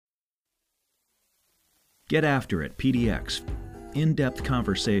Get After It PDX. In-depth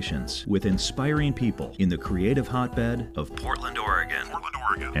conversations with inspiring people in the creative hotbed of Portland, Oregon,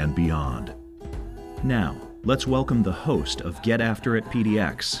 and beyond. Now, let's welcome the host of Get After It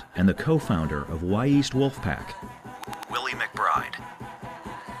PDX and the co-founder of Y East Wolfpack, Willie McBride.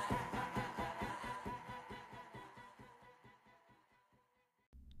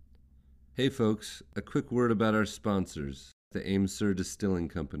 Hey folks, a quick word about our sponsors. The Amesir Distilling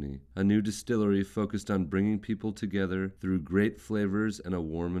Company, a new distillery focused on bringing people together through great flavors and a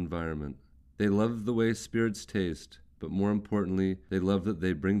warm environment. They love the way spirits taste, but more importantly, they love that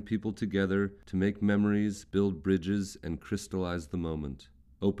they bring people together to make memories, build bridges, and crystallize the moment.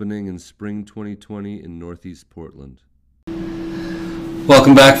 Opening in spring 2020 in Northeast Portland.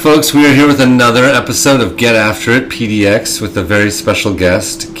 Welcome back, folks. We are here with another episode of Get After It PDX with a very special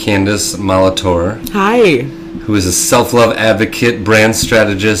guest, Candace Molatore. Hi. Who is a self-love advocate, brand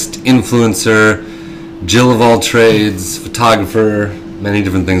strategist, influencer, Jill of all trades, photographer, many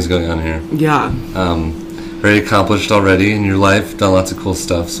different things going on here. Yeah. Very accomplished already in your life, done lots of cool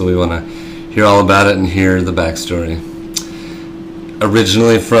stuff, so we want to hear all about it and hear the backstory.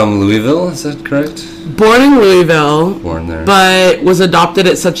 Originally from Louisville, is that correct? Born in Louisville. Born there. But was adopted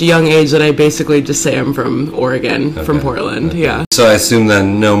at such a young age that I basically just say I'm from Oregon, from Portland, okay. Yeah. So I assume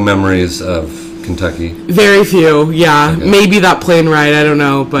then no memories of Kentucky? Very few, yeah. Okay. Maybe that plane ride, I don't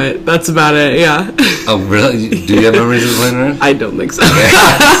know, but that's about it, yeah. Oh, really? Do you have memories of the plane ride? I don't think so. Okay.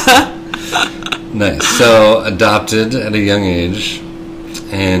 Nice. So, adopted at a young age,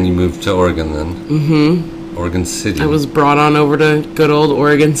 and you moved to Oregon then? Mm-hmm. Oregon City. I was brought on over to good old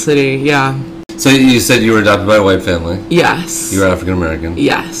Oregon City, yeah. So you said you were adopted by a white family? Yes. You were African American?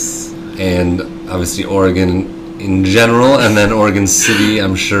 Yes. And obviously Oregon in general, and then Oregon City,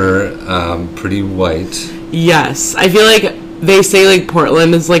 I'm sure, pretty white. Yes. I feel like they say like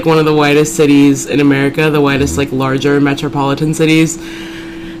Portland is like one of the whitest cities in America, the whitest like larger metropolitan cities.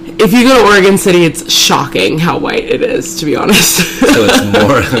 If you go to Oregon City, it's shocking how white it is, to be honest. So it's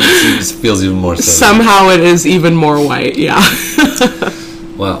more, it feels even more so. Somehow it is even more white, yeah.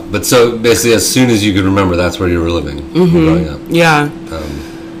 Wow. But so basically as soon as you could remember, that's where you were living growing up. Yeah.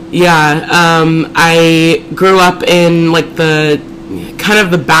 I grew up in like the kind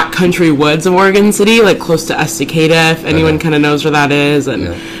of the backcountry woods of Oregon City, like close to Estacada, if anyone kind of knows where that is.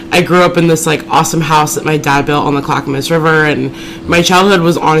 And I grew up in this like awesome house that my dad built on the Clackamas River, and my childhood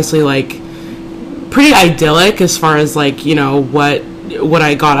was honestly like pretty idyllic as far as like, you know, what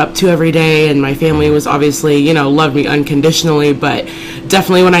I got up to every day, and my family was obviously, you know, loved me unconditionally, but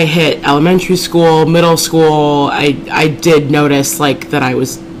definitely when I hit elementary school, middle school, I did notice like that I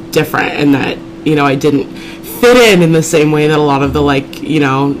was different and that, you know, I didn't fit in the same way that a lot of the like, you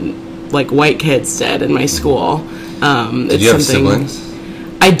know, like white kids did in my school. Did you have siblings?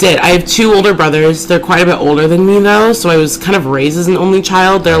 I did. I have two older brothers. They're quite a bit older than me though, so I was kind of raised as an only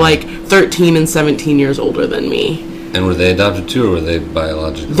child. They're like 13 and 17 years older than me. And were they adopted too, or were they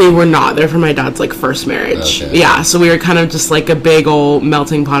biological? They were not. They're from my dad's like first marriage. Okay. Yeah, so we were kind of just like a big old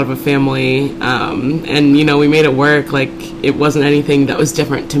melting pot of a family, and you know, we made it work. Like it wasn't anything that was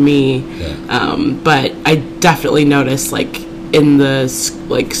different to me, but I definitely noticed like in the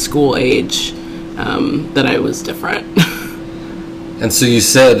like school age that I was different. And so you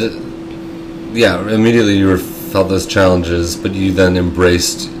said, immediately you felt those challenges, but you then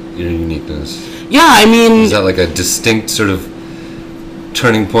embraced your uniqueness. Yeah, I mean... Is that like a distinct sort of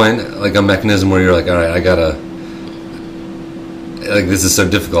turning point, like a mechanism where you're like, all right, I gotta... Like, this is so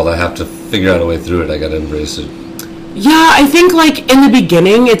difficult, I have to figure out a way through it, I gotta embrace it. Yeah, I think, like, in the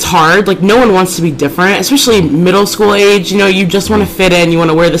beginning, it's hard. Like, no one wants to be different, especially middle school age. You know, you just want to fit in. You want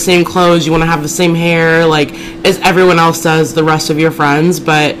to wear the same clothes. You want to have the same hair, like, as everyone else does, the rest of your friends.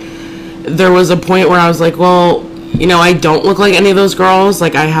 But there was a point where I was like, well... You know, I don't look like any of those girls.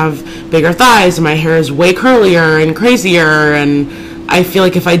 Like, I have bigger thighs, and my hair is way curlier and crazier, and I feel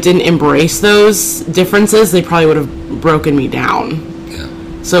like if I didn't embrace those differences, they probably would have broken me down. Yeah.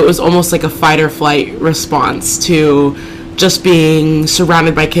 So it was almost like a fight or flight response to just being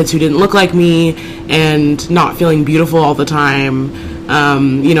surrounded by kids who didn't look like me and not feeling beautiful all the time.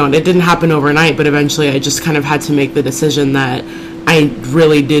 You know, and it didn't happen overnight, but eventually I just kind of had to make the decision that I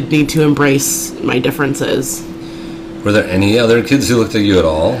really did need to embrace my differences. Were there any other kids who looked like you at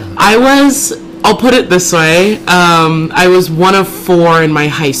all? I'll put it this way, I was one of 4 in my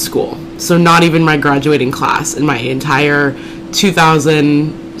high school, so not even my graduating class in my entire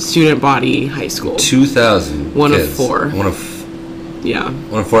 2,000 student body high school. 2,000 One kids. of 4. One of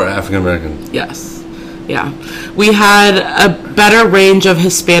 4 African American. Yes. Yeah. We had a better range of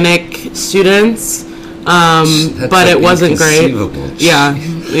Hispanic students, but it wasn't great. Yeah.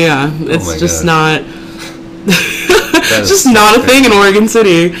 It's just not... It's just not a thing in Oregon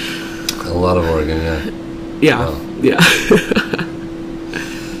City. A lot of Oregon, yeah. Yeah, Wow. yeah.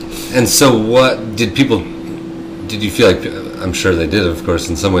 And so what did you feel like, I'm sure they did, of course,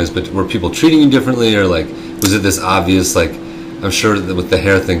 in some ways, but were people treating you differently, or like, was it this obvious, like, I'm sure that with the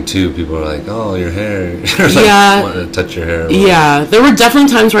hair thing too, people were like, oh, your hair, like, yeah, wanted to touch your hair. Yeah, there were definitely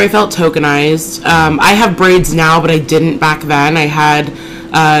times where I felt tokenized. I have braids now, but I didn't back then.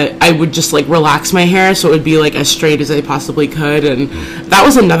 I would just like relax my hair so it would be like as straight as I possibly could, and that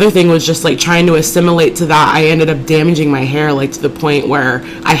was another thing, was just like trying to assimilate to that. I ended up damaging my hair like to the point where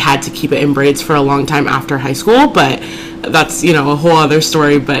I had to keep it in braids for a long time after high school, but that's, a whole other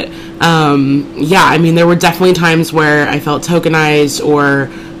story. But yeah, I mean, there were definitely times where I felt tokenized, or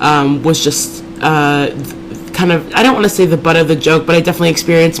was just kind of, I don't want to say the butt of the joke, but I definitely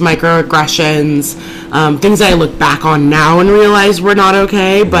experienced microaggressions, things that I look back on now and realize were not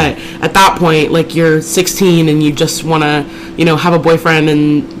okay. But at that point, like, you're 16 and you just want to, have a boyfriend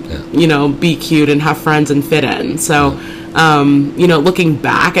and, be cute and have friends and fit in. So, looking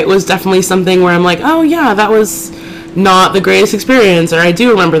back, it was definitely something where I'm like, oh yeah, that was not the greatest experience, or I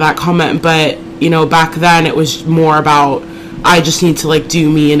do remember that comment. But, back then it was more about, I just need to like do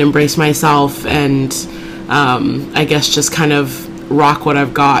me and embrace myself, and I guess just kind of rock what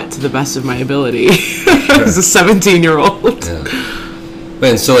I've got to the best of my ability. As a 17-year-old. Yeah.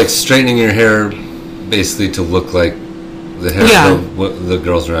 And so, like, straightening your hair basically to look like the hair of the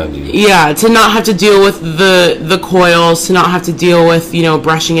girls around you. Yeah, to not have to deal with the coils, to not have to deal with,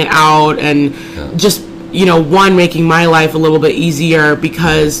 brushing it out, and just, one, making my life a little bit easier,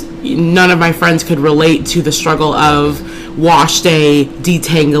 because none of my friends could relate to the struggle of wash day,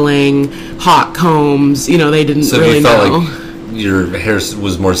 detangling, hot combs. They didn't so really you felt know. Like your hair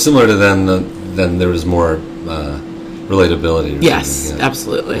was more similar to them, then there was more relatability. Yes,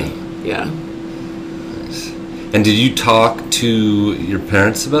 absolutely. Yeah. Nice. And did you talk to your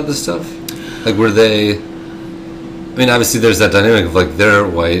parents about this stuff? Like, were they... I mean, obviously there's that dynamic of, like, they're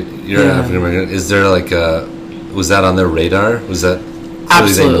white, you're African American. Is there, like, was that on their radar? Was that...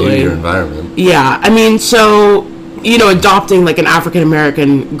 Absolutely. They knew your environment. Yeah, I mean, so... adopting like an African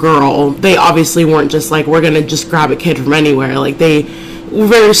American girl, they obviously weren't just like, we're gonna just grab a kid from anywhere. Like, they were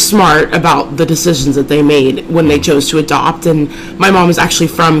very smart about the decisions that they made when they chose to adopt. And my mom is actually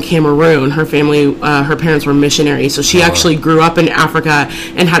from Cameroon. Her family, her parents were missionaries, so she actually grew up in Africa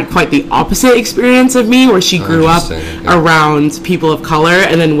and had quite the opposite experience of me, where she grew up around people of color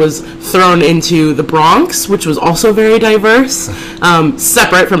and then was thrown into the Bronx, which was also very diverse,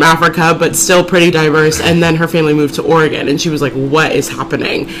 separate from Africa, but still pretty diverse. And then her family moved to Oregon, and she was like, what is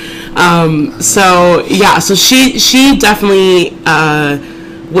happening? So she definitely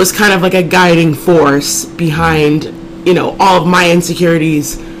was kind of like a guiding force behind, all of my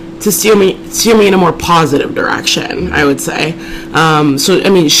insecurities, to steer me in a more positive direction, I would say. So, I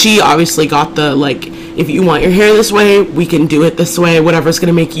mean, she obviously got the, like, if you want your hair this way, we can do it this way, whatever's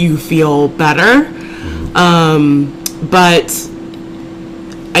going to make you feel better. But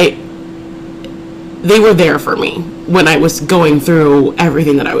they were there for me when I was going through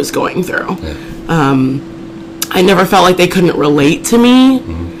everything that I was going through. Yeah. I never felt like they couldn't relate to me.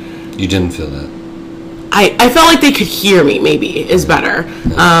 Mm-hmm. You didn't feel that? I felt like they could hear me, maybe, is better.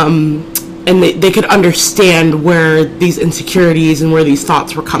 Yeah. And they could understand where these insecurities and where these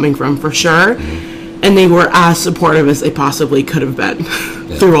thoughts were coming from, for sure. Mm-hmm. And they were as supportive as they possibly could have been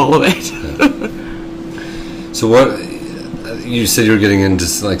through all of it. Yeah. So what... You said you were getting into,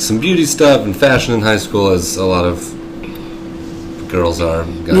 like, some beauty stuff and fashion in high school, as a lot of girls are,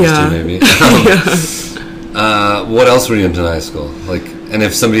 guys too, maybe. What else were you into in high school? Like, and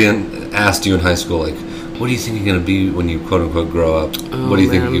if somebody asked you in high school, like, what do you think you're going to be when you quote unquote grow up? What do you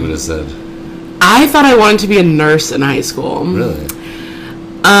think you would have said? I thought I wanted to be a nurse in high school. Really?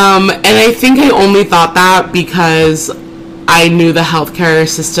 And I think I only thought that because I knew the healthcare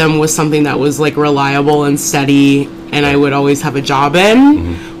system was something that was, like, reliable and steady, and I would always have a job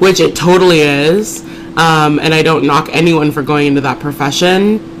in, which it totally is. And I don't knock anyone for going into that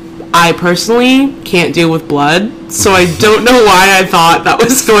profession. I personally can't deal with blood, so I don't know why I thought that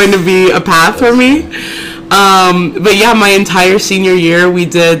was going to be a path for me. But yeah, my entire senior year, we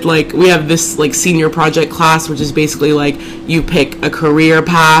have this, like, senior project class, which is basically like you pick a career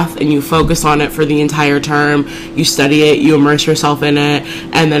path and you focus on it for the entire term. You study it, you immerse yourself in it,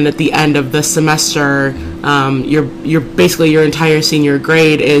 and then at the end of the semester, you're basically, your entire senior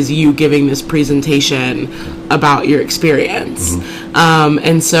grade is you giving this presentation about your experience.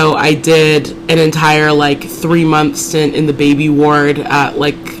 And so I did an entire, like, 3-month stint in the baby ward at,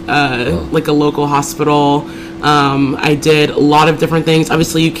 like a local hospital. I did a lot of different things.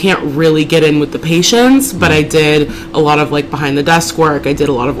 Obviously, you can't really get in with the patients, but I did a lot of like behind the desk work. I did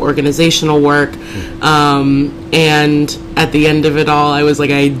a lot of organizational work. And at the end of it all, I was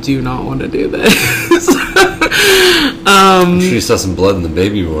like, I do not want to do this. I'm sure you saw some blood in the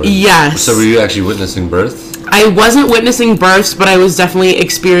baby ward. Yes. So were you actually witnessing birth? I wasn't witnessing births, but I was definitely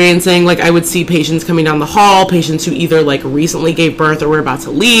experiencing, like, I would see patients coming down the hall, patients who either, like, recently gave birth or were about to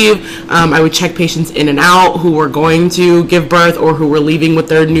leave. I would check patients in and out who were going to give birth or who were leaving with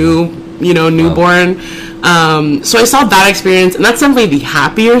their newborn. So I saw that experience, and that's definitely the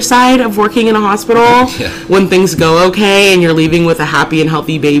happier side of working in a hospital when things go okay and you're leaving with a happy and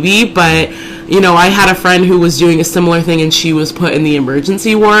healthy baby. But I had a friend who was doing a similar thing, and she was put in the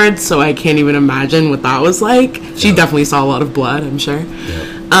emergency ward, so I can't even imagine what that was like. She definitely saw a lot of blood, I'm sure.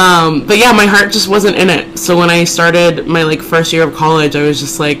 But yeah, my heart just wasn't in it. So when I started my like first year of college, I was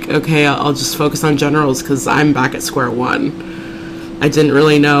just like, okay, I'll just focus on generals because I'm back at square one. I didn't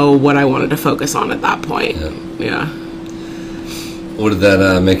really know what I wanted to focus on at that point. Yeah. What did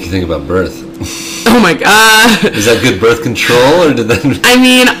that make you think about birth? Oh my god. Is that good birth control, or did that... I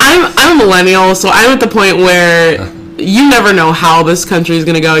mean, I'm a millennial, so I'm at the point where you never know how this country is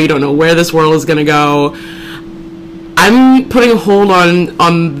going to go. You don't know where this world is going to go. I'm putting a hold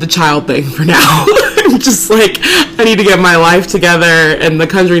on the child thing for now. I'm just like, I need to get my life together, and the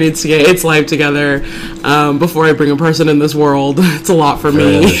country needs to get its life together before I bring a person in this world. It's a lot for Very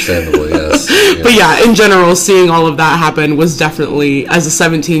me. Understandable, yes. But yeah, in general, seeing all of that happen was definitely, as a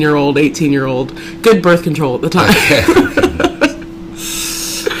 17-year-old, 18-year-old, good birth control at the time.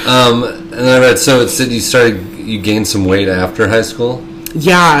 And I read, so it said you gained some weight after high school?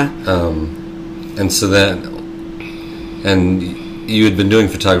 Yeah. And so then... And you had been doing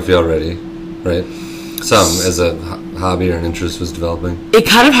photography already, right? Some, as a hobby or an interest was developing? It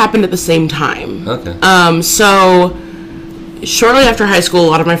kind of happened at the same time. Okay. So, shortly after high school,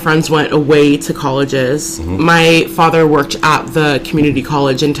 a lot of my friends went away to colleges. My father worked at the community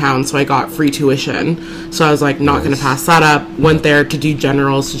college in town, so I got free tuition. So I was like, not going to pass that up. Went there to do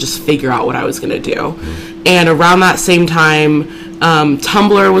generals to just figure out what I was going to do. And around that same time,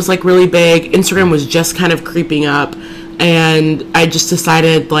 Tumblr was like really big. Instagram was just kind of creeping up. And I just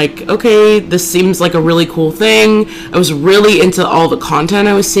decided, like, okay, this seems like a really cool thing. I was really into all the content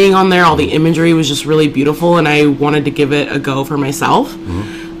I was seeing on there. All the imagery was just really beautiful, and I wanted to give it a go for myself.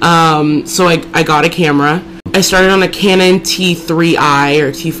 So I got a camera. I started on a Canon T3i or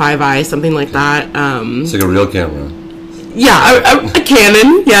T5i, something like that. It's like a real camera. Yeah, a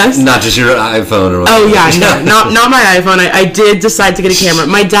Canon, yes. Not just your iPhone or whatever. Oh, yeah, no, not my iPhone. I did decide to get a camera.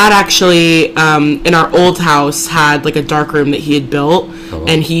 My dad actually, in our old house, had like a dark room that he had built,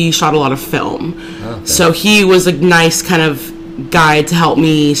 and he shot a lot of film. Okay. So he was a nice kind of guide to help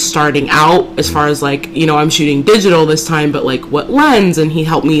me starting out as far as like, I'm shooting digital this time, but like what lens, and he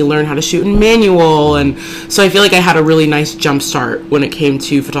helped me learn how to shoot in manual. And so I feel like I had a really nice jump start when it came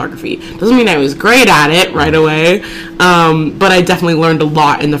to photography. Doesn't mean I was great at it right away, but I definitely learned a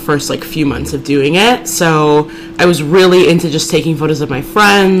lot in the first like few months of doing it. So I was really into just taking photos of my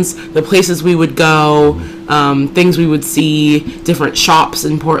friends, the places we would go, things we would see, different shops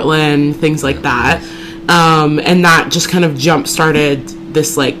in Portland, things like that. And that just kind of jump-started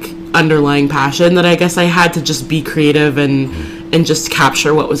this, like, underlying passion that I guess I had to just be creative and just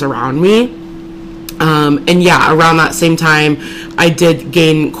capture what was around me. And yeah, around that same time, I did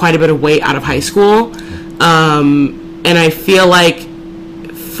gain quite a bit of weight out of high school. And I feel like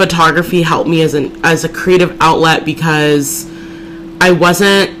photography helped me as a creative outlet because it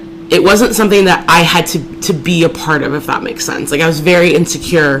wasn't something that I had to be a part of, if that makes sense. Like, I was very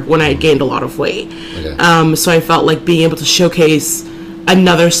insecure when I had gained a lot of weight. Okay. So I felt like being able to showcase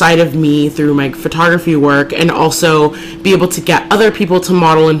another side of me through my photography work, and also be able to get other people to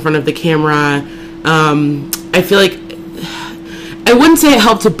model in front of the camera. I feel like, I wouldn't say it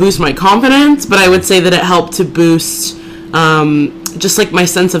helped to boost my confidence, but I would say that it helped to boost just like my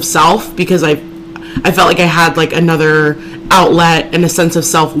sense of self, because I felt like I had like another outlet and a sense of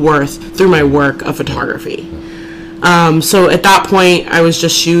self-worth through my work of photography. So at that point, I was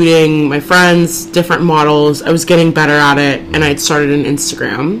just shooting my friends, different models. I was getting better at it, and I'd started an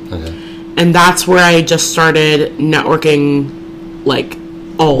Instagram. Okay. And that's where I just started networking like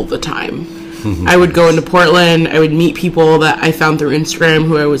all the time. I would go into Portland, I would meet people that I found through Instagram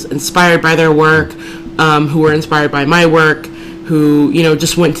who I was inspired by their work, who were inspired by my work, who,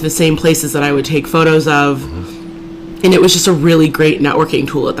 just went to the same places that I would take photos of. And it was just a really great networking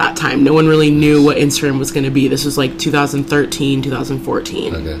tool at that time. No one really knew what Instagram was going to be. This was like 2013,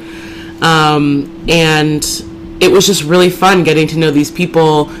 2014. Okay. And it was just really fun getting to know these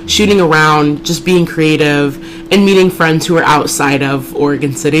people, shooting around, just being creative, and meeting friends who are outside of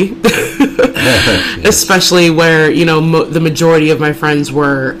Oregon City. Especially where, you know, the majority of my friends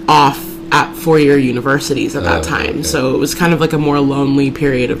were off at four-year universities at that time. Okay. So it was kind of like a more lonely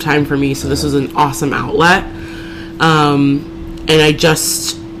period of time for me. So this was an awesome outlet. And I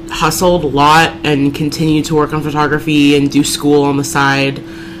just hustled a lot and continued to work on photography and do school on the side.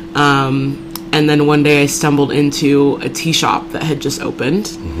 And then one day I stumbled into a tea shop that had just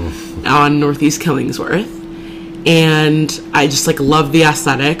opened on Northeast Killingsworth. And I just like love the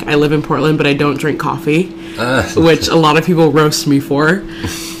aesthetic. I live in Portland, but I don't drink coffee, which a lot of people roast me for.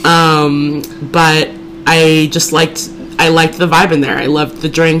 But I just liked the vibe in there. I loved the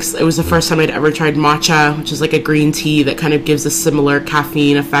drinks. It was the first time I'd ever tried matcha, which is like a green tea that kind of gives a similar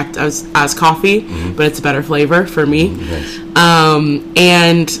caffeine effect as coffee, but it's a better flavor for me. Nice.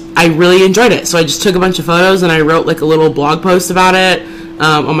 And I really enjoyed it. So I just took a bunch of photos and I wrote like a little blog post about it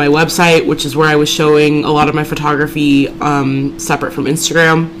on my website, which is where I was showing a lot of my photography separate from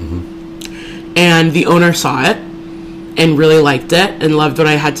Instagram. And the owner saw it and really liked it and loved what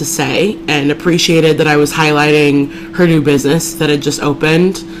I had to say and appreciated that I was highlighting her new business that had just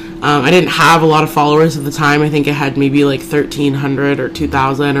opened. I didn't have a lot of followers at the time. I think I had maybe like 1,300 or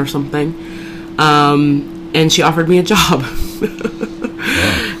 2,000 or something. And she offered me a job.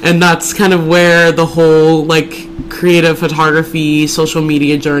 And that's kind of where the whole like creative photography, social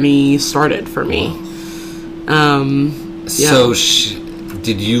media journey started for me. So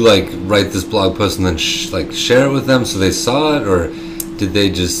did you like write this blog post and then like share it with them so they saw it, or did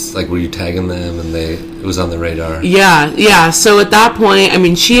they just like, were you tagging them and it was on the radar? Yeah. So at that point, I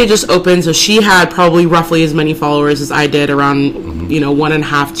mean, she had just opened, so she had probably roughly as many followers as I did, around 1.5,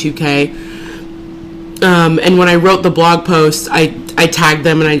 2K. And when I wrote the blog post, I tagged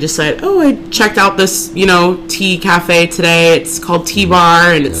them and I just said, oh, I checked out this, tea cafe today. It's called Tea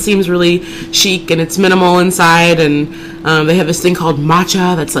Bar, and it seems really chic and it's minimal inside. And they have this thing called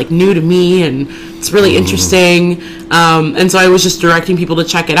matcha that's like new to me and it's really interesting. And so I was just directing people to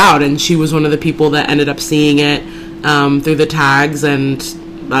check it out. And she was one of the people that ended up seeing it through the tags. And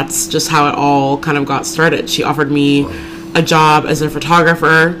that's just how it all kind of got started. She offered me a job as a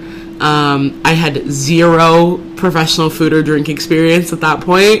photographer. I had zero professional food or drink experience at that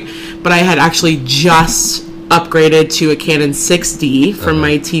point, but I had actually just upgraded to a Canon 6D from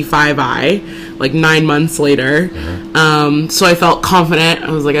my T5i like 9 months later. So I felt confident.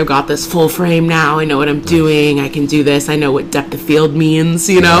 I was like, I've got this full frame now. I know what I'm doing. I can do this. I know what depth of field means,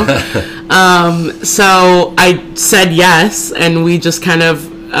 So I said yes, and we just kind of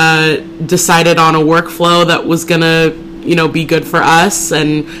decided on a workflow that was gonna be good for us.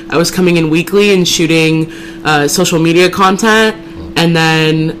 And I was coming in weekly and shooting social media content, and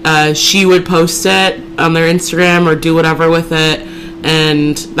then she would post it on their Instagram or do whatever with it,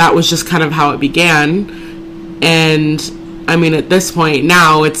 and that was just kind of how it began. And I mean, at this point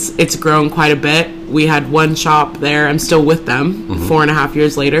now it's grown quite a bit. We had one shop there. I'm still with them 4.5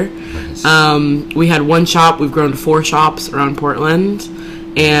 years later. Nice. We had one shop. We've grown to 4 shops around Portland,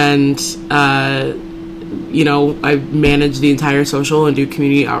 and I manage the entire social and do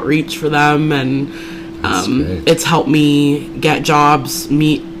community outreach for them, and it's helped me get jobs,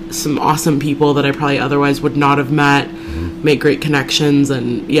 meet some awesome people that I probably otherwise would not have met, make great connections,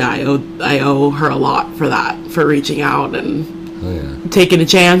 and I owe her a lot for that, for reaching out and taking a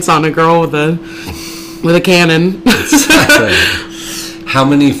chance on a girl with a Canon. How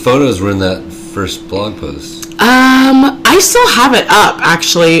many photos were in that first blog post? I still have it up,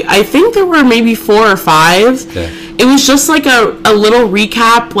 actually. I think there were maybe 4 or 5. Okay. It was just like a little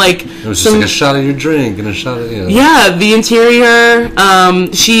recap, like it was just like a shot of your drink and a shot of the interior.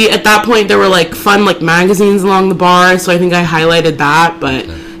 At that point there were like fun like magazines along the bar, so I think I highlighted that. But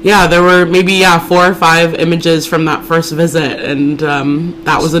there were maybe 4 or 5 images from that first visit, and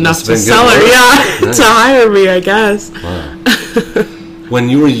that was enough to sell her, nice. To hire me, I guess. Wow. When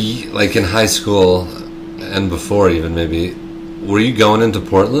you were like in high school and before even, maybe, were you going into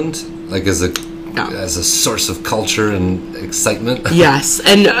Portland like as a source of culture and excitement? Yes,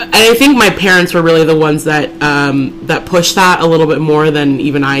 and I think my parents were really the ones that pushed that a little bit more than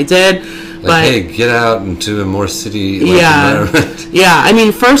even I did. Like, hey, get out into a more city environment. Yeah, I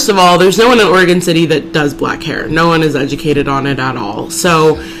mean, first of all, there's no one in Oregon City that does black hair. No one is educated on it at all.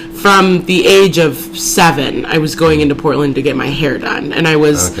 So from the age of 7, I was going into Portland to get my hair done. And I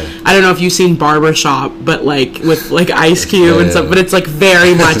was, I don't know if you've seen Barbershop, but like with like Ice Cube and stuff, but it's like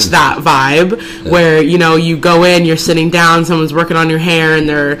very much that vibe where, you know, you go in, you're sitting down, someone's working on your hair, and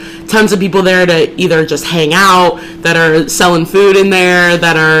there are tons of people there to either just hang out, that are selling food in there,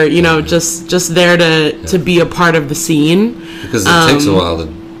 that are, you know, just there to be a part of the scene. Because it takes a while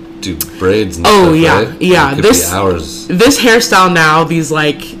to do braids and stuff, right? Yeah. It could be hours. This hairstyle now, these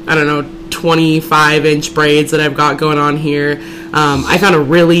like, I don't know, 25-inch braids that I've got going on here. I found a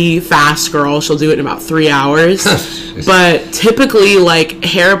really fast girl. She'll do it in about 3 hours. But typically, like,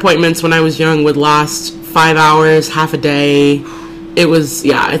 hair appointments when I was young would last 5 hours, half a day. It was,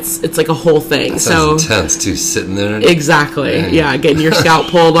 it's like a whole thing. That sounds intense, too, sitting there. Exactly. Yeah, getting your scalp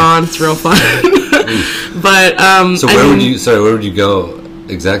pulled on. It's real fun. But, so where would you go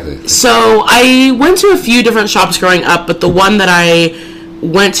exactly? So I went to a few different shops growing up, but the one that I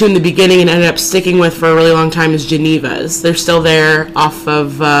went to in the beginning and ended up sticking with for a really long time is Geneva's. They're still there off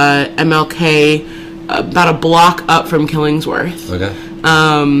of MLK, about a block up from Killingsworth. Okay.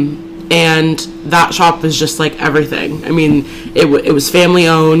 And that shop is just like everything. I mean, it was family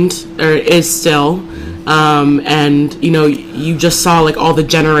owned, or it is still. And you know, you just saw like all the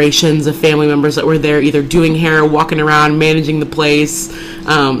generations of family members that were there, either doing hair, walking around, managing the place,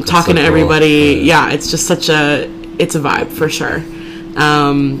 talking to everybody. Cool. Yeah, it's just it's a vibe for sure.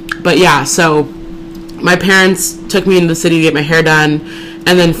 But yeah, so my parents took me into the city to get my hair done.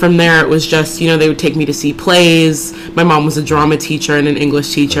 And then from there, it was just, you know, they would take me to see plays. My mom was a drama teacher and an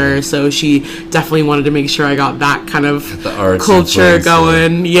English teacher, so she definitely wanted to make sure I got that kind of culture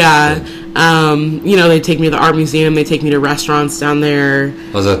going. Yeah. You know, they'd take me to the art museum. They'd take me to restaurants down there.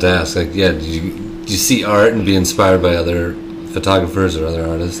 I was about to ask, like, yeah, do you see art and be inspired by other photographers or other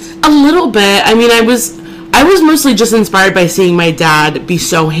artists? A little bit. I mean, I was mostly just inspired by seeing my dad be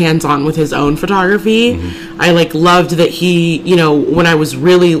so hands-on with his own photography. Mm-hmm. I like loved that he, you know, when I was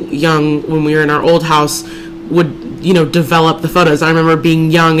really young, when we were in our old house, would, you know, develop the photos. I remember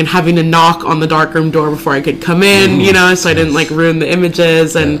being young and having to knock on the darkroom door before I could come in, you know, so I didn't like ruin the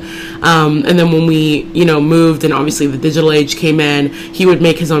images. And then when we, you know, moved and obviously the digital age came in, he would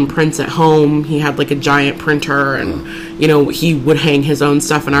make his own prints at home. He had like a giant printer and, you know, he would hang his own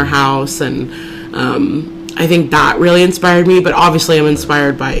stuff in our house. And, I think that really inspired me, but obviously I'm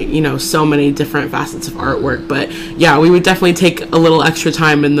inspired by, you know, so many different facets of artwork. But yeah, we would definitely take a little extra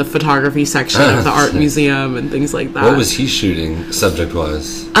time in the photography section of the art museum and things like that. What was he shooting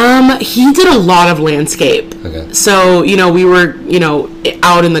subject-wise? He did a lot of landscape. Okay. So, you know, we were, you know,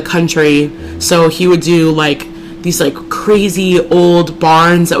 out in the country, so he would do like these like crazy old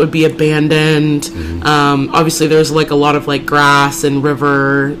barns that would be abandoned. Mm-hmm. Obviously there's like a lot of like grass and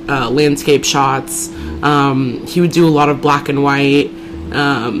river landscape shots. He would do a lot of black and white.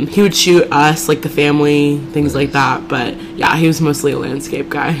 He would shoot us, like the family, things like that. But yeah, he was mostly a landscape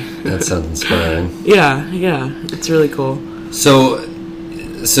guy. That sounds inspiring. Yeah, it's really cool. So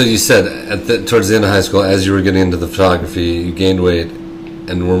you said towards the end of high school, as you were getting into the photography, you gained weight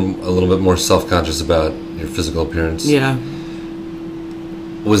and were a little bit more self-conscious about your physical appearance. Yeah.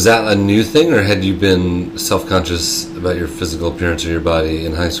 Was that a new thing, or had you been self-conscious about your physical appearance or your body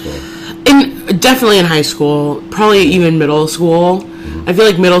in high school? Definitely in high school, probably even middle school. Mm-hmm. I feel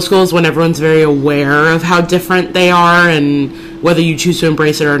like middle school is when everyone's very aware of how different they are, and whether you choose to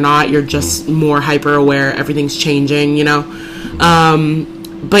embrace it or not, you're just more hyper aware. Everything's changing, you know.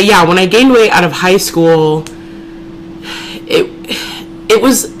 But yeah, when I gained weight out of high school, it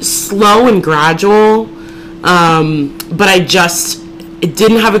was slow and gradual. But I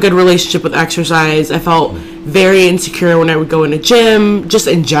didn't have a good relationship with exercise. I felt very insecure when I would go in a gym, just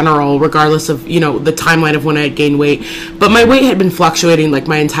in general, regardless of, you know, the timeline of when I had gained weight. But my weight had been fluctuating like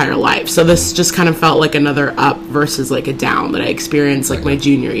my entire life. So this just kind of felt like another up versus like a down that I experienced like my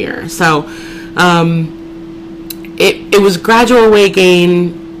junior year. So it was gradual weight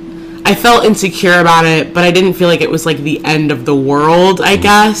gain. I felt insecure about it, but I didn't feel like it was like the end of the world, I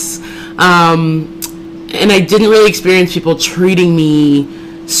guess. And I didn't really experience people treating me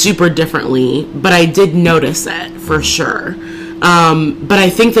super differently, but I did notice it for sure. But I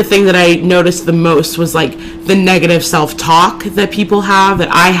think the thing that I noticed the most was like the negative self-talk that people have, that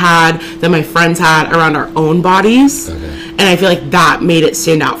I had, that my friends had around our own bodies. Okay. And I feel like that made it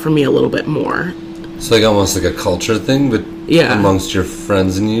stand out for me a little bit more. So like almost like a culture thing, but amongst your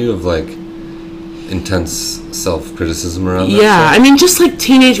friends and you, of like intense self-criticism around that stuff? I mean, just like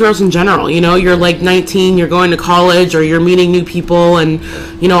teenage girls in general, you know, you're like 19, you're going to college, or you're meeting new people, and,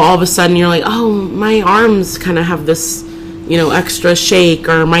 you know, all of a sudden you're like, oh, my arms kind of have this, extra shake,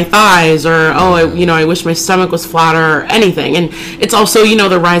 or my thighs, or I wish my stomach was flatter, or anything. And it's also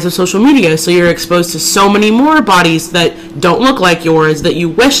the rise of social media, so you're exposed to so many more bodies that don't look like yours, that you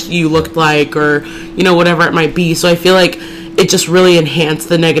wish you looked like, or whatever it might be. So I feel like it just really enhanced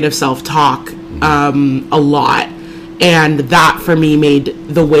the negative self-talk a lot. And that, for me, made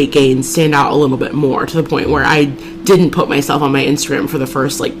the weight gain stand out a little bit more, to the point where I didn't put myself on my Instagram for the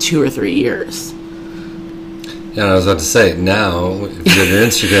first, 2 or 3 years. Yeah, I was about to say, now, if you go to your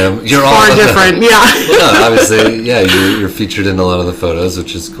Instagram, you're far all different, yeah. Well, obviously, yeah, you're featured in a lot of the photos,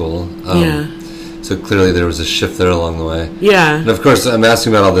 which is cool. Yeah. So clearly there was a shift there along the way. Yeah. And of course, I'm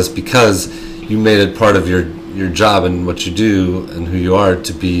asking about all this because you made it part of your job and what you do and who you are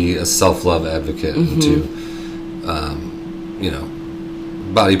to be a self-love advocate and to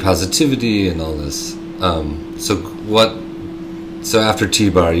body positivity and all this. So after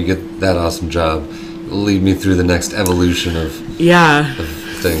T-Bar, you get that awesome job. Lead me through the next evolution of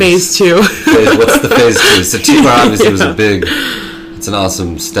things. Phase 2. What's the phase 2? So T-Bar obviously was it's an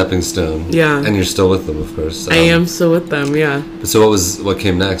awesome stepping stone. Yeah. And you're still with them, of course. I am still with them, yeah. So what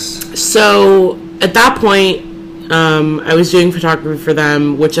came next? So at that point, I was doing photography for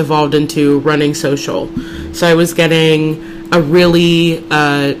them, which evolved into running social. So I was getting a really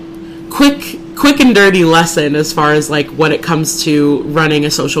quick and dirty lesson as far as what it comes to running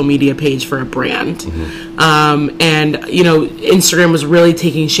a social media page for a brand. And Instagram was really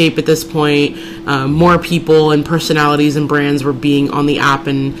taking shape at this point. More people and personalities and brands were being on the app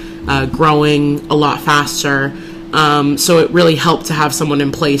and growing a lot faster. So it really helped to have someone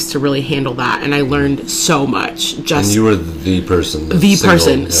in place to really handle that, and I learned so much. And you were the person.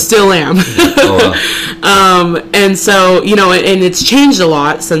 Yeah. Still am. Oh, wow. And so, and it's changed a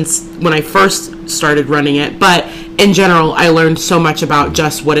lot since when I first started running it, but in general, I learned so much about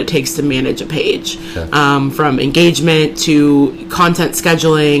just what it takes to manage a page, from engagement to content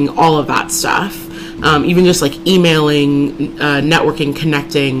scheduling, all of that stuff. Even just emailing, networking,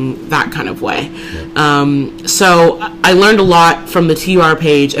 connecting, that kind of way. So I learned a lot from the TR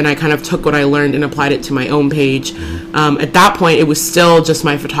page, and I kind of took what I learned and applied it to my own page. At that point, it was still just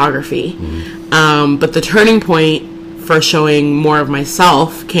my photography. But the turning point for showing more of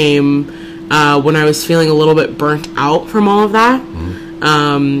myself came when I was feeling a little bit burnt out from all of that.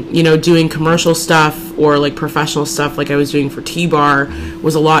 Doing commercial stuff or professional stuff like I was doing for T-Bar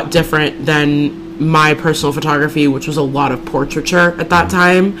was a lot different than my personal photography, which was a lot of portraiture at that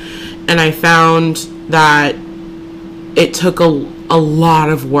time. And I found that it took a lot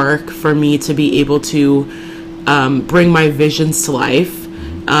of work for me to be able to bring my visions to life.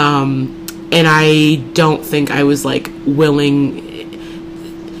 And I don't think I was willing.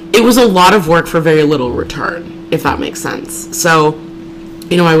 It was a lot of work for very little return, if that makes sense. So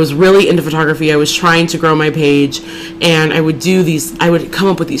I was really into photography. I was trying to grow my page, and I would come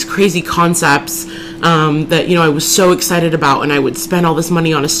up with these crazy concepts that, I was so excited about, and I would spend all this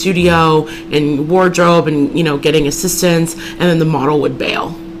money on a studio and wardrobe and, getting assistants, and then the model would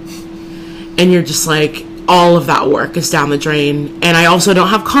bail. And you're just all of that work is down the drain. And I also don't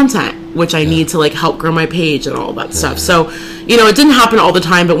have content, which I need to help grow my page and all that stuff. So, it didn't happen all the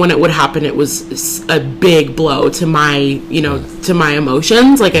time, but when it would happen, it was a big blow to my, to my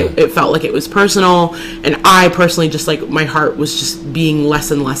emotions. It felt like it was personal, and I personally just my heart was just being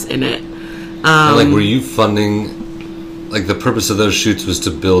less and less in it. And were you funding, the purpose of those shoots was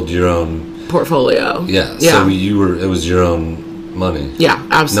to build your own portfolio? Yeah. So it was your own money. Yeah,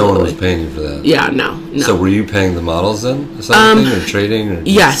 absolutely. No one was paying you for that. Yeah, no. So were you paying the models then, or trading, or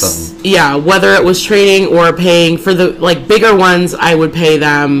yes, something? Yeah. Whether it was trading or paying for the bigger ones, I would pay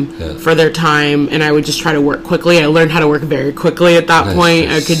them for their time, and I would just try to work quickly. I learned how to work very quickly at that point.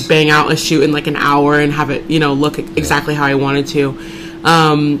 I could bang out a shoot in an hour and have it, look exactly how I wanted to.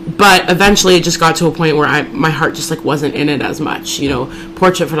 But eventually it just got to a point where my heart just wasn't in it as much.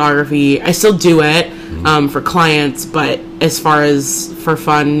 Portrait photography, I still do it for clients, but as far as for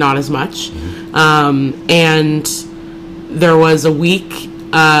fun, not as much. And there was a week,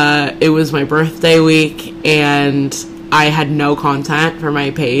 it was my birthday week, and I had no content for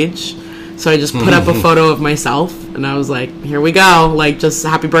my page. So I just put up a photo of myself, and I was here we go, just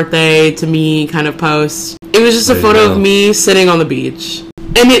happy birthday to me kind of post. It was just a photo of me sitting on the beach.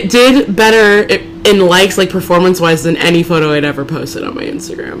 And it did better in likes, performance-wise, than any photo I'd ever posted on my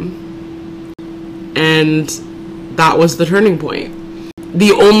Instagram. And that was the turning point.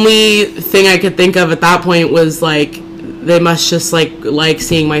 The only thing I could think of at that point was, they must just, like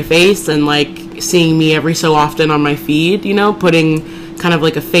seeing my face and, seeing me every so often on my feed, putting kind of,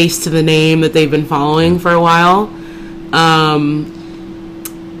 a face to the name that they've been following for a while. And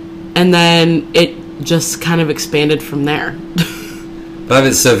then it just kind of expanded from there. But I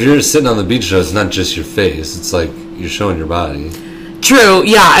mean, so if you're sitting on the beach, though, it's not just your face. It's like you're showing your body. True.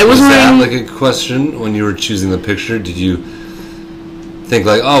 Yeah, I was wearing... that like a question when you were choosing the picture? Did you think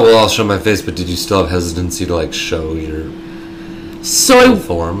like, oh, well, I'll show my face, but did you still have hesitancy to like show your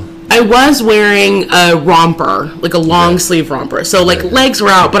form? I was wearing a romper, like a long sleeve romper. So like legs were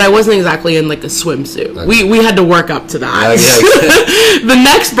out, but I wasn't exactly in like a swimsuit. Okay. We had to work up to that. Okay. The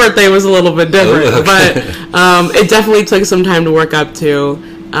next birthday was a little bit different, but it definitely took some time to work up to.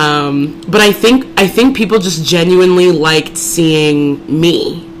 But I think people just genuinely liked seeing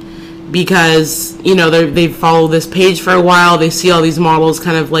me, because, you know, they follow this page for a while, they see all these models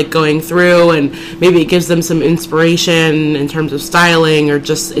kind of like going through, and maybe it gives them some inspiration in terms of styling or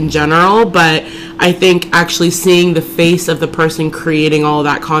just in general. But I think actually seeing the face of the person creating all of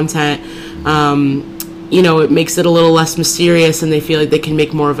that content, you know, it makes it a little less mysterious, and they feel like they can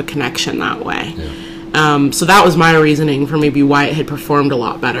make more of a connection that way. Yeah. So that was my reasoning for maybe why it had performed a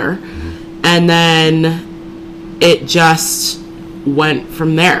lot better. Mm-hmm. And then it just went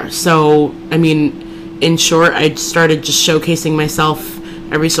from there. So, I mean, in short, I started just showcasing myself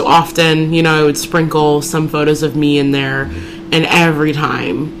every so often. You know, I would sprinkle some photos of me in there, and every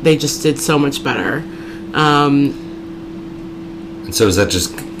time they just did so much better. And so is that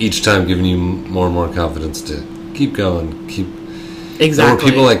just each time giving you more and more confidence to keep going, Exactly.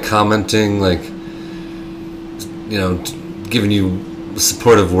 Were people like commenting, like, you know, giving you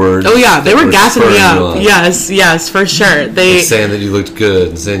supportive words? Oh yeah, they were gassing me up. Yes, for sure. They like saying that you looked good,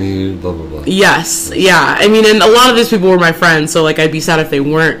 and saying you blah blah blah. Yes, yeah. I mean, and a lot of these people were my friends, so like I'd be sad if they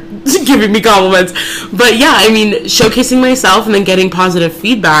weren't giving me compliments. But yeah, I mean, showcasing myself and then getting positive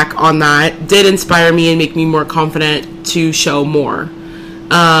feedback on that did inspire me and make me more confident to show more.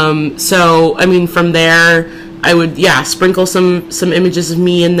 So I mean, from there, I would sprinkle some images of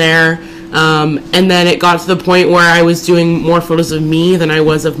me in there. And then it got to the point where I was doing more photos of me than I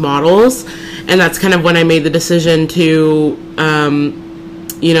was of models. And that's kind of when I made the decision to,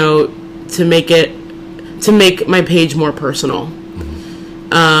 you know, to make my page more personal.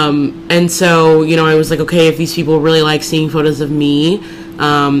 And so, you know, I was like, okay, if these people really like seeing photos of me,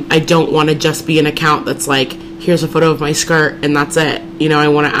 I don't want to just be an account that's like, here's a photo of my skirt and that's it. You know, I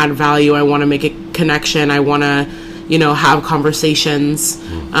want to add value. I want to make a connection. I want to, you know, have conversations,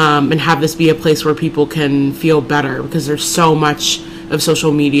 and have this be a place where people can feel better, because there's so much of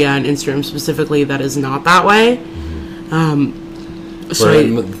social media and Instagram specifically that is not that way.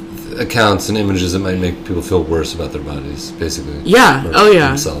 Accounts and images that might make people feel worse about their bodies, basically. Yeah. Oh yeah.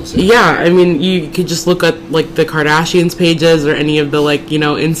 Themselves, yeah. I mean, you could just look at like the Kardashians pages or any of the like, you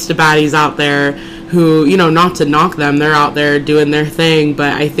know, Insta baddies out there who, you know, not to knock them, they're out there doing their thing,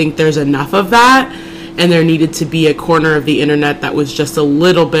 but I think there's enough of that. And there needed to be a corner of the internet that was just a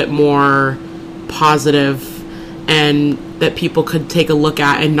little bit more positive, and that people could take a look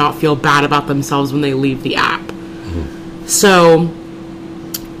at and not feel bad about themselves when they leave the app. Mm-hmm. So,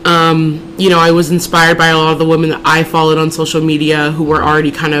 you know, I was inspired by a lot of the women that I followed on social media who were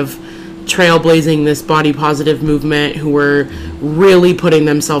already kind of trailblazing this body positive movement, who were really putting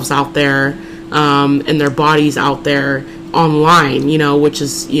themselves out there, and their bodies out there online, you know, which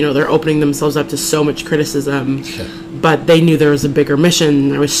is, you know, they're opening themselves up to so much criticism, but they knew there was a bigger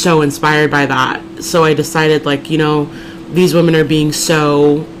mission. I was so inspired by that. So I decided, like, you know, these women are being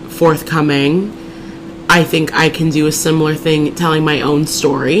so forthcoming. I think I can do a similar thing, telling my own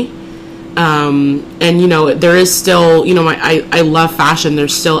story. And, you know, there is still, you know, I love fashion.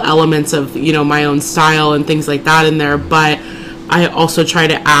 There's still elements of, you know, my own style and things like that in there, but I also try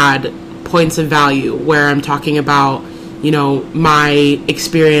to add points of value where I'm talking about, you know, my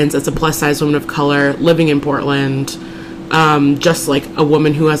experience as a plus-size woman of color living in Portland, just like a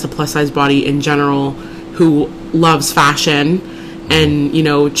woman who has a plus-size body in general, who loves fashion and, you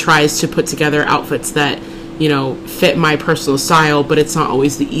know, tries to put together outfits that, you know, fit my personal style, but it's not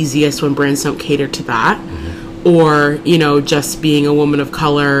always the easiest when brands don't cater to that. Mm-hmm. Or, you know, just being a woman of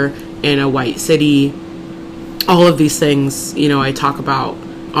color in a white city. All of these things, you know, I talk about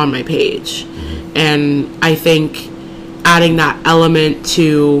on my page. Mm-hmm. And I think adding that element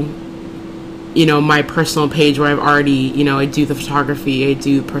to, you know, my personal page where I've already, you know, I do the photography, I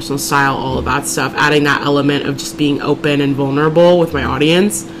do personal style, all of that stuff, adding that element of just being open and vulnerable with my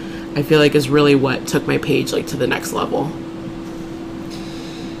audience, I feel like is really what took my page like to the next level.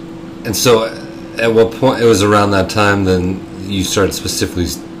 And so at what point, it was around that time then you started specifically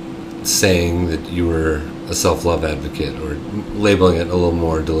saying that you were a self-love advocate, or labeling it a little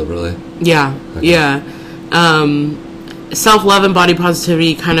more deliberately? Yeah. Okay. Yeah. Self-love and body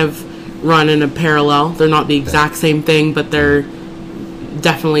positivity kind of run in a parallel. They're not the exact same thing, but they're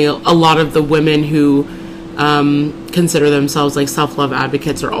definitely a lot of the women who consider themselves like self-love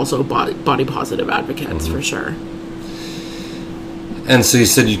advocates are also body positive advocates, for sure. And so you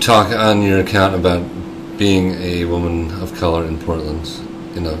said you talk on your account about being a woman of color in Portland,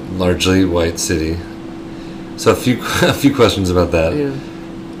 in a largely white city. So a few questions about that. Yeah.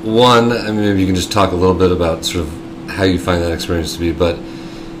 One, I mean, maybe you can just talk a little bit about sort of how you find that experience to be, but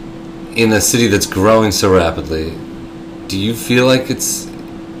in a city that's growing so rapidly, do you feel like it's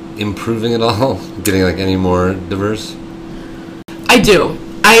improving at all? Getting like any more diverse? I do.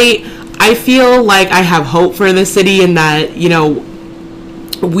 I feel like I have hope for the city in that, you know,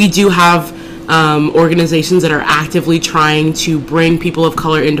 we do have organizations that are actively trying to bring people of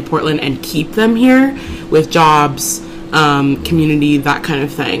color into Portland and keep them here with jobs, community, that kind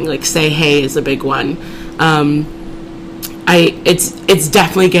of thing. Like Say Hey is a big one. It's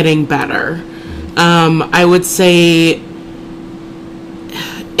definitely getting better. I would say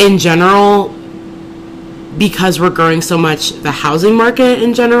in general, because we're growing so much, the housing market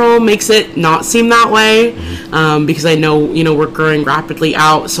in general makes it not seem that way. Because I know, you know, we're growing rapidly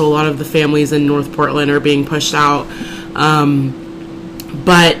out, so a lot of the families in North Portland are being pushed out.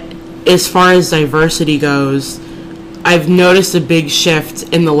 But as far as diversity goes, I've noticed a big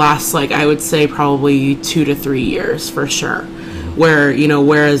shift in the last, like, I would say probably 2 to 3 years for sure. Where, you know,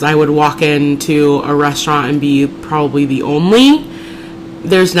 whereas I would walk into a restaurant and be probably the only,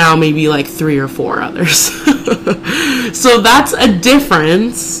 there's now maybe like 3 or 4 others. So that's a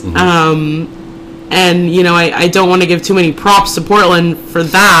difference. And, you know, I don't want to give too many props to Portland for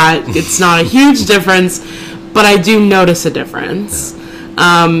that. It's not a huge difference, but I do notice a difference.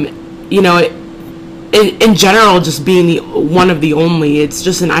 You know, in general, just being one of the only, it's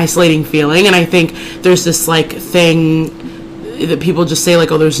just an isolating feeling. And I think there's this like thing that people just say,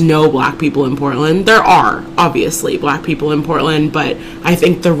 like, oh, there's no black people in Portland. There are, obviously, black people in Portland, but I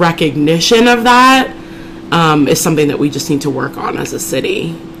think the recognition of that is something that we just need to work on as a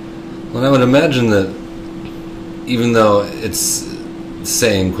city. Well, I would imagine that even though it's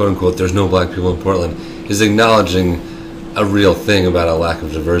saying, quote unquote, there's no black people in Portland, is acknowledging a real thing about a lack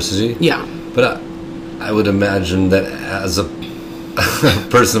of diversity. Yeah. But I would imagine that as a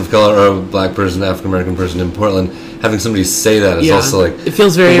person of color or a black person, African American person in Portland, having somebody say that is also like, it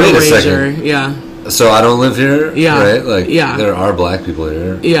feels very erasure. Yeah. So I don't live here. Yeah. Right. Like, yeah. There are black people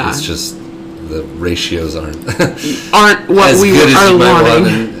here. Yeah. It's just the ratios aren't what as we good as are you might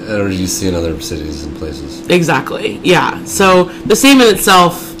wanting, or you see in other cities and places. Exactly. Yeah. So the same in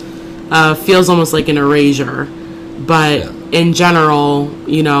itself feels almost like an erasure, but in general,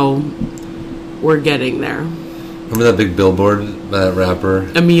 you know, we're getting there. Remember that big billboard by that rapper?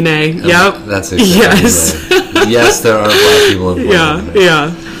 Amine. Yep. That's it. Yes. Yes, there are black people in Portland.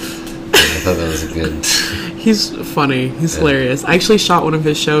 Yeah. I thought that was a good. He's funny. He's hilarious. I actually shot one of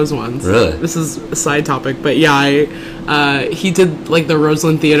his shows once. Really? This is a side topic, but yeah, he did like the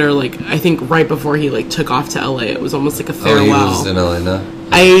Roseland Theater, like I think right before he like took off to LA. It was almost like a farewell. Oh, he was in LA now?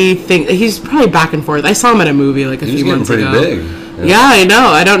 I think he's probably back and forth. I saw him at a movie like a few months ago. He was getting pretty big. Yeah, I know.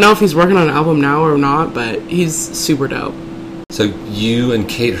 I don't know if he's working on an album now or not, but he's super dope. So you and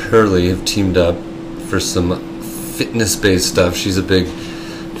Kate Hurley have teamed up for some fitness-based stuff. She's a big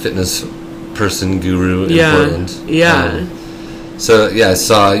fitness person guru in Portland. Yeah. So I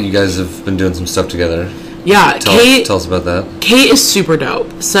saw you guys have been doing some stuff together. Yeah, tell us about that. Kate is super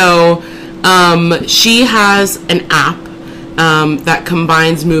dope. So she has an app that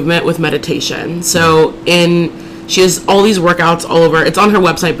combines movement with meditation. So she has all these workouts all over. It's on her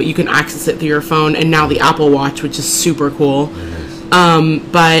website, but you can access it through your phone, and now the Apple Watch, which is super cool.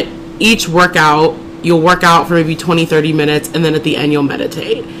 But each workout, you'll work out for maybe 20-30 minutes, and then at the end you'll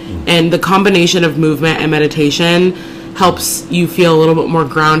meditate. And the combination of movement and meditation helps you feel a little bit more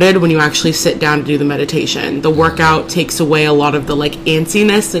grounded when you actually sit down to do the meditation. The workout takes away a lot of the like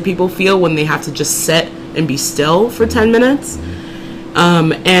antsiness that people feel when they have to just sit and be still for 10 minutes.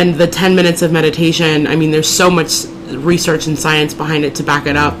 And the 10 minutes of meditation, I mean, there's so much research and science behind it to back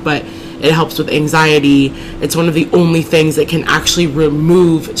it up, but it helps with anxiety. It's one of the only things that can actually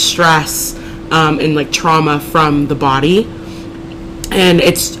remove stress and like trauma from the body. And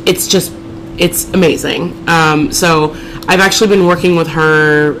it's amazing. So I've actually been working with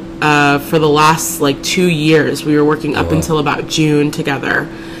her for the last like 2 years. We were working up until about June together.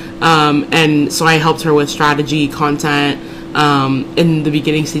 And so I helped her with strategy, content, in the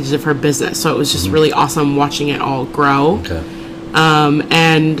beginning stages of her business. So it was just really awesome watching it all grow. Okay.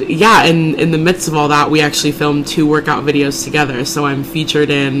 And yeah, in the midst of all that, we actually filmed 2 workout videos together. So I'm featured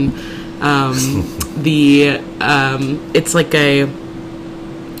in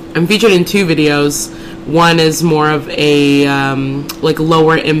I'm featured in 2 videos. One is more of a like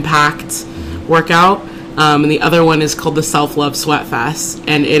lower impact workout, and the other one is called the Self-Love Sweat Fest,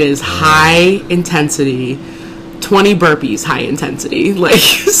 and it is high intensity, 20 burpees, high intensity, like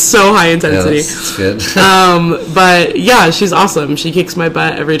so high intensity. Yeah, that's good. But yeah, she's awesome. She kicks my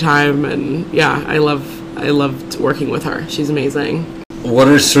butt every time, and yeah, I loved working with her. She's amazing. What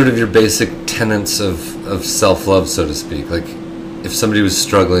are sort of your basic tenets of self-love, so to speak? Like, if somebody was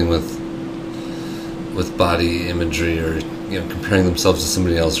struggling with body imagery, or comparing themselves to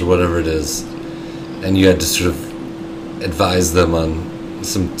somebody else, or whatever it is, and you had to sort of advise them on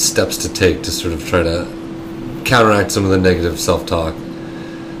some steps to take to sort of try to counteract some of the negative self-talk,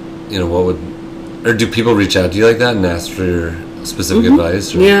 what would, or do people reach out to you like that and ask for your specific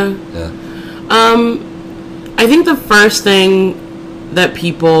advice? Or? Yeah. I think the first thing that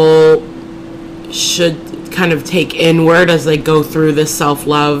people should kind of take inward as they go through this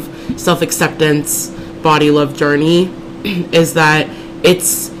self-love, self-acceptance, body love journey is that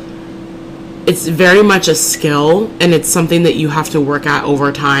it's very much a skill, and it's something that you have to work at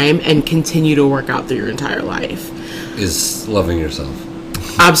over time and continue to work out through your entire life. Is loving yourself.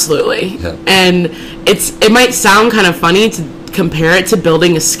 Absolutely. Yeah. And it might sound kind of funny to compare it to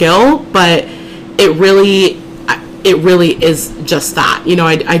building a skill, but it really is just that.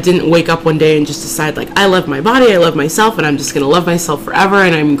 I didn't wake up one day and just decide, like, I love my body, I love myself, and I'm just going to love myself forever,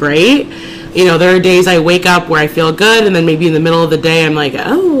 and I'm great. There are days I wake up where I feel good, and then maybe in the middle of the day I'm like,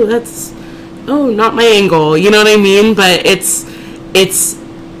 not my angle. You know what I mean? But it's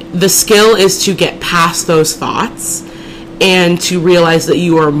the skill is to get past those thoughts and to realize that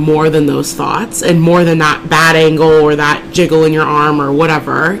you are more than those thoughts, and more than that bad angle or that jiggle in your arm or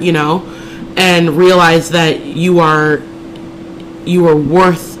whatever, and realize that you are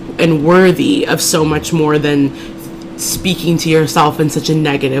worth and worthy of so much more than speaking to yourself in such a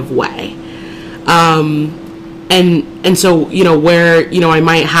negative way. And so, where, I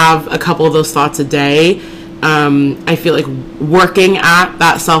might have a couple of those thoughts a day, I feel like working at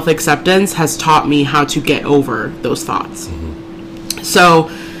that self-acceptance has taught me how to get over those thoughts. Mm-hmm. So,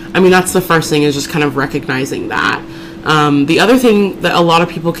 that's the first thing, is just kind of recognizing that. The other thing that a lot of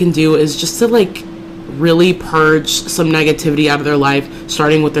people can do is just to, like, really purge some negativity out of their life,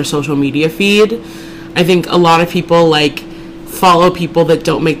 starting with their social media feed. I think a lot of people, like, follow people that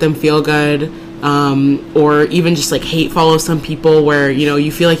don't make them feel good, or even just, like, hate follow some people where,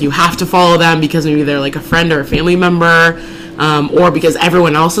 you feel like you have to follow them because maybe they're, like, a friend or a family member, or because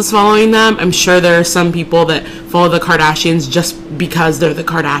everyone else is following them. I'm sure there are some people that follow the Kardashians just because they're the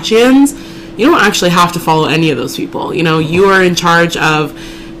Kardashians. You don't actually have to follow any of those people. You are in charge of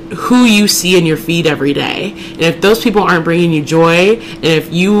who you see in your feed every day. And if those people aren't bringing you joy, and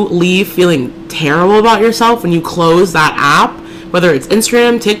if you leave feeling terrible about yourself when you close that app, whether it's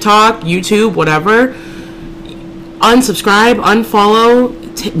Instagram, TikTok, YouTube, whatever, unsubscribe, unfollow,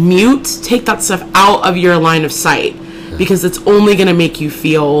 mute, take that stuff out of your line of sight, because it's only going to make you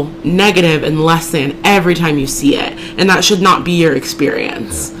feel negative and less than every time you see it. And that should not be your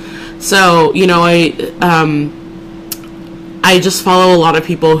experience. So, I just follow a lot of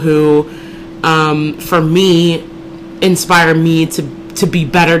people who, for me, inspire me to be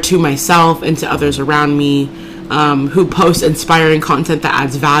better to myself and to others around me, who post inspiring content that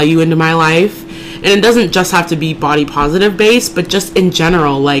adds value into my life. And it doesn't just have to be body positive based, but just in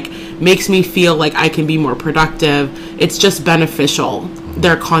general, like, makes me feel like I can be more productive. It's just beneficial.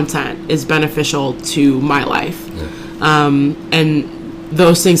 Their content is beneficial to my life. And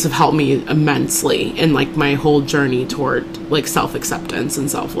those things have helped me immensely in, like, my whole journey toward, like, self-acceptance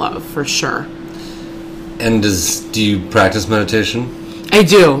and self-love, for sure. And do you practice meditation? I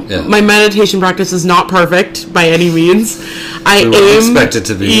do. Yeah. My meditation practice is not perfect by any means. I aim, expect it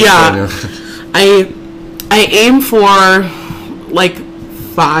to be. Yeah. I aim for, like,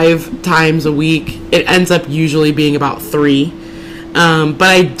 5 times a week. It ends up usually being about 3. But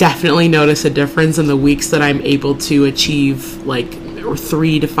I definitely notice a difference in the weeks that I'm able to achieve, like,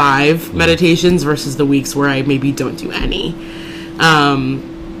 3 to 5 meditations versus the weeks where I maybe don't do any.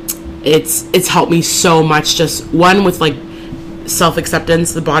 It's helped me so much, just one with, like,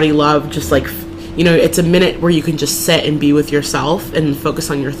 self-acceptance, the body love, just, like, it's a minute where you can just sit and be with yourself and focus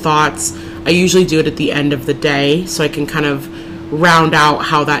on your thoughts. I usually do it at the end of the day, so I can kind of round out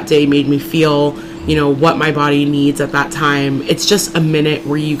how that day made me feel, what my body needs at that time. It's just a minute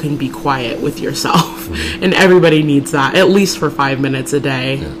where you can be quiet with yourself. And everybody needs that, at least for 5 minutes a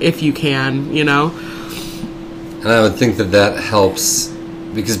day, if you can, And I would think that helps,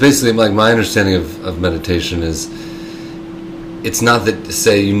 because basically, like, my understanding of meditation is, it's not that to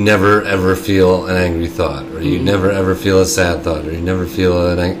say you never ever feel an angry thought, or you never ever feel a sad thought, or you never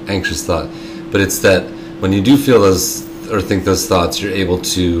feel an anxious thought. But it's that when you do feel those or think those thoughts, you're able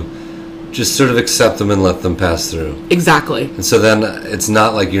to just sort of accept them and let them pass through. Exactly. And so then it's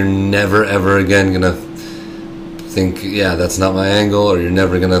not like you're never ever again gonna think, yeah, that's not my angle, or you're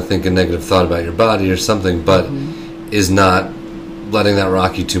never gonna think a negative thought about your body or something, but is not letting that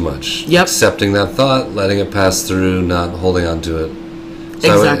rock you too much. Yep. Accepting that thought, letting it pass through, not holding on to it.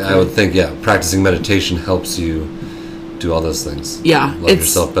 So Exactly. I would think, yeah, practicing meditation helps you do all those things. Yeah. Love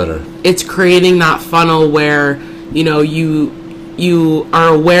yourself better. It's creating that funnel where, you know, you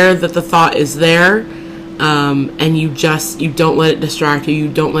are aware that the thought is there, and you don't let it distract you, you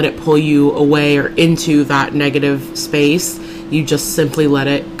don't let it pull you away or into that negative space. You just simply let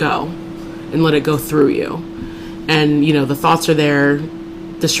it go and let it go through you. And, you know, the thoughts are there,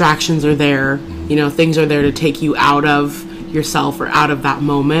 distractions are there, you know, things are there to take you out of yourself or out of that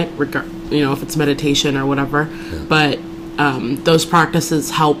moment, you know, if it's meditation or whatever. Yeah. But those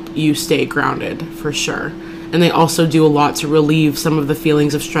practices help you stay grounded for sure. And they also do a lot to relieve some of the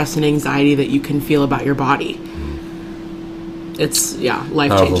feelings of stress and anxiety that you can feel about your body. It's, yeah,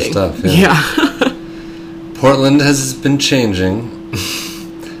 life-changing. Powerful stuff, yeah. Portland has been changing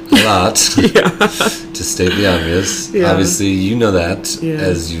a lot, to state the obvious. Yeah. Obviously, you know that,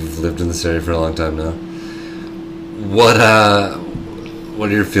 as you've lived in this area for a long time now. What are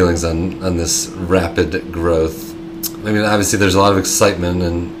your feelings on this rapid growth? I mean, obviously, there's a lot of excitement,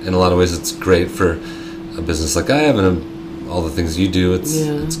 and in a lot of ways, it's great for a business like I have and all the things you do.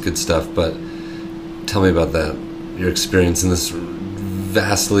 It's good stuff. But tell me about that. Your experience in this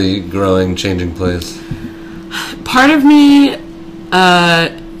vastly growing, changing place. Part of me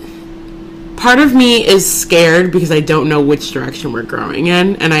is scared because I don't know which direction we're growing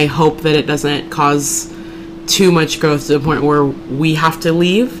in, and I hope that it doesn't cause too much growth to the point where we have to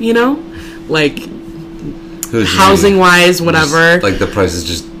leave, you know? Like, housing wise, whatever. Just, like, the prices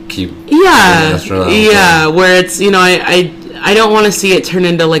just keep where it's, you know, I don't want to see it turn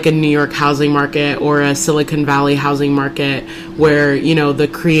into like a New York housing market or a Silicon Valley housing market where, you know, the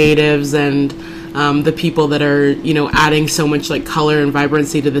creatives and the people that are, you know, adding so much like color and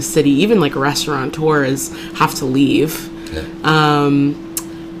vibrancy to the city, even like restaurateurs, have to leave.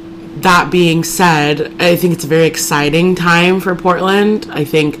 That being said, I think it's a very exciting time for Portland. I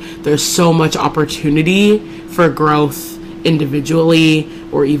think there's so much opportunity for growth individually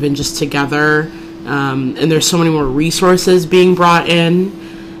or even just together. And there's so many more resources being brought in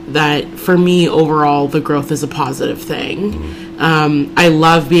that for me, overall, the growth is a positive thing. I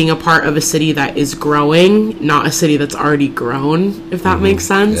love being a part of a city that is growing, not a city that's already grown, if that makes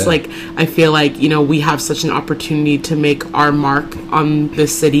sense. Yeah. Like, I feel like, you know, we have such an opportunity to make our mark on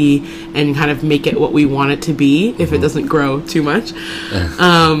this city and kind of make it what we want it to be if it doesn't grow too much.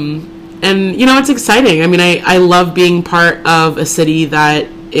 And, you know, it's exciting. I mean, I love being part of a city that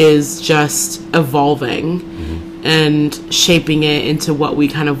is just evolving and shaping it into what we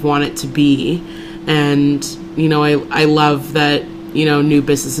kind of want it to be. And, you know, I love that, you know, new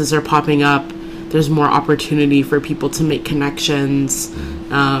businesses are popping up. There's more opportunity for people to make connections.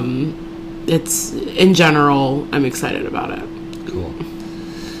 It's, in general, I'm excited about it. Cool.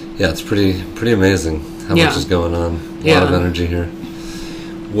 Yeah, it's pretty amazing how much is going on. A lot of energy here.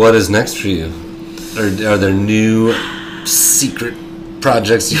 What is next for you? Are there new secret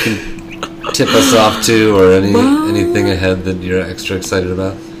projects you can tip us off to, or anything ahead that you're extra excited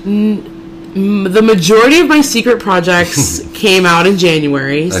about? The majority of my secret projects came out in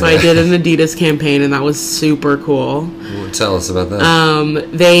January, so I did an Adidas campaign, and that was super cool. Well, tell us about that.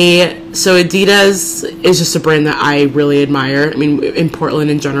 So Adidas is just a brand that I really admire. I mean, in Portland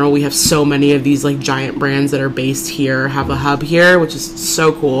in general, we have so many of these like giant brands that are based here, have a hub here, which is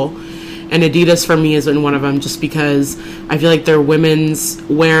so cool. And Adidas for me is in one of them, just because I feel like their women's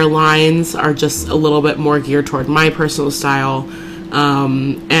wear lines are just a little bit more geared toward my personal style.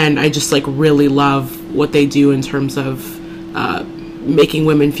 And I just like really love what they do in terms of making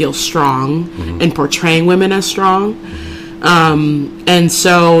women feel strong and portraying women as strong. And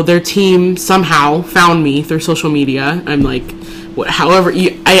so their team somehow found me through social media. I'm like,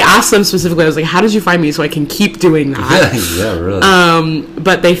 I asked them specifically, I was like, how did you find me so I can keep doing that? Yeah, really.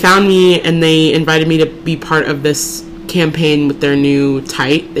 But they found me and they invited me to be part of this campaign with their new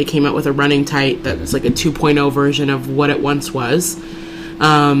tight. They came out with a running tight that was like a 2.0 version of what it once was.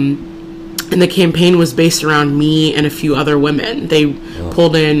 And the campaign was based around me and a few other women. They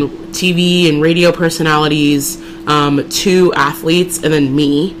pulled in TV and radio personalities, 2 athletes, and then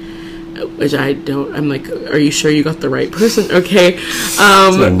me, which I'm like, are you sure you got the right person? Okay. I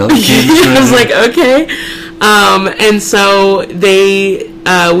was like, okay. And so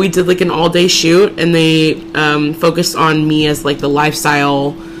we did like an all-day shoot, and they focused on me as like the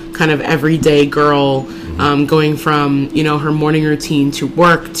lifestyle kind of everyday girl, going from, you know, her morning routine to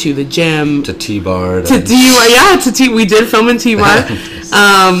work, to the gym, to T-bar, we did film in T-bar,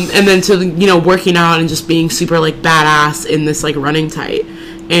 and then to, you know, working out and just being super like badass in this like running tight.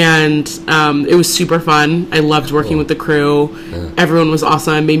 And it was super fun. I loved working with the crew. Yeah. Everyone was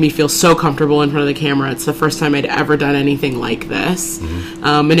awesome. It made me feel so comfortable in front of the camera. It's the first time I'd ever done anything like this.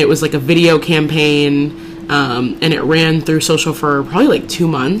 And it was like a video campaign, and it ran through social for probably like 2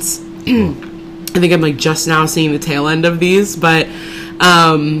 months. I think I'm like just now seeing the tail end of these, but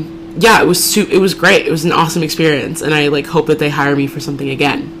yeah, it was great. It was an awesome experience, and I like hope that they hire me for something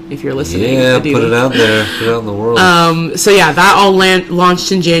again. If you're listening, yeah, put it out there, put it out in the world. So yeah, that all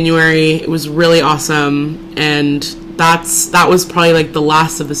launched in January. It was really awesome, and that was probably like the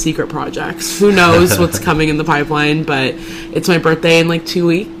last of the secret projects. Who knows what's coming in the pipeline? But it's my birthday in like 2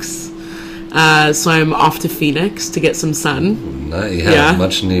 weeks. So I'm off to Phoenix to get some sun. Nice. Yeah,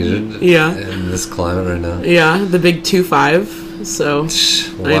 much needed. Yeah, in this climate right now. Yeah, the big 2.5. So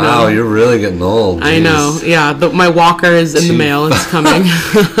wow, you're really getting old. Geez. I know. Yeah, my walker is in the mail. It's coming.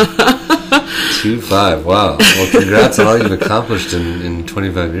 2.5. Wow. Well, congrats on all you've accomplished in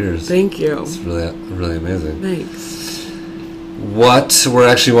 25 years. Thank you. It's really amazing. Thanks. We're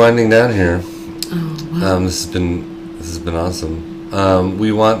actually winding down here. Oh, wow. This has been awesome.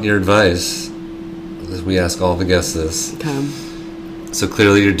 We want your advice. We ask all the guests this. Okay. So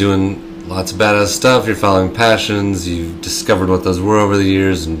clearly you're doing lots of badass stuff. You're following passions. You've discovered what those were over the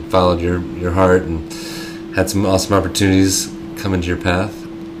years and followed your heart and had some awesome opportunities come into your path.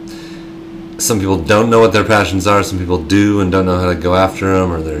 Some people don't know what their passions are. Some people do and don't know how to go after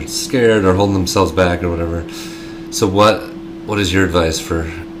them, or they're scared or holding themselves back or whatever. So what is your advice for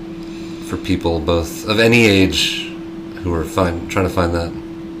people both of any age who are trying to find that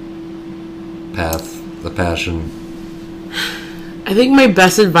path, the passion? I think my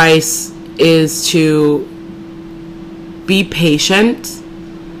best advice is to be patient.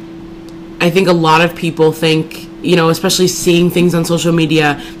 I think a lot of people think, you know, especially seeing things on social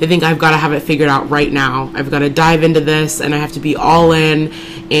media, they think I've got to have it figured out right now. I've got to dive into this and I have to be all in,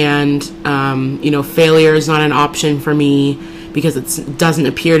 and, you know, failure is not an option for me because it doesn't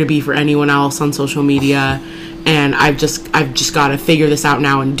appear to be for anyone else on social media, and I've just got to figure this out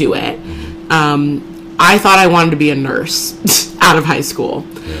now and do it. I thought I wanted to be a nurse out of high school,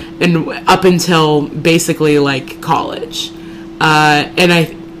 and up until basically like college. And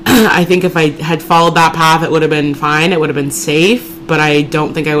I think if I had followed that path, it would have been fine. It would have been safe, but I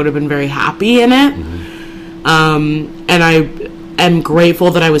don't think I would have been very happy in it. And I am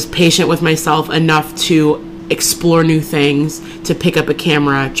grateful that I was patient with myself enough to explore new things, to pick up a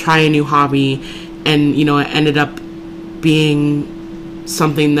camera, try a new hobby, and, you know, it ended up being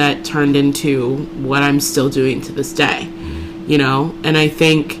something that turned into what I'm still doing to this day, you know? And I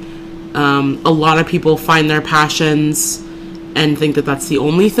think a lot of people find their passions and think that that's the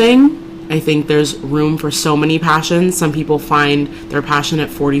only thing. I think there's room for so many passions. Some people find their passion at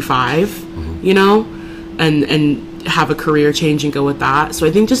 45, you know, and have a career change and go with that. So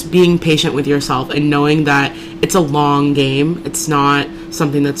I think just being patient with yourself and knowing that it's a long game. It's not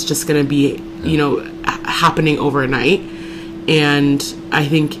something that's just going to be, you know, happening overnight. And I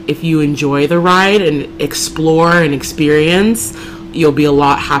think if you enjoy the ride and explore and experience, you'll be a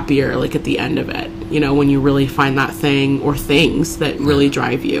lot happier, like, at the end of it, you know, when you really find that thing or things that really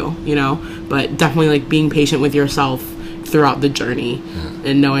drive you, you know. But definitely, like, being patient with yourself throughout the journey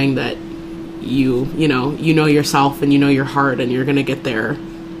and knowing that you know yourself and you know your heart and you're going to get there.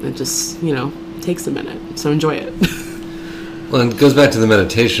 It just, you know, takes a minute. So enjoy it. Well, and it goes back to the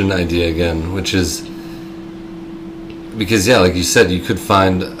meditation idea again, which is because, yeah, like you said, you could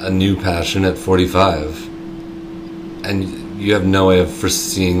find a new passion at 45 and you have no way of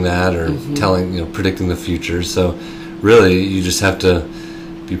foreseeing that or telling, you know, predicting the future. So really you just have to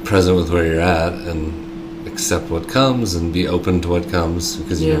be present with where you're at and accept what comes and be open to what comes,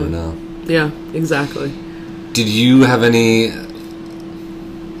 because you never know. Yeah, exactly. Did you have any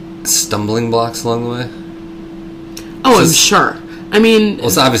stumbling blocks along the way? Oh, I'm sure. I mean...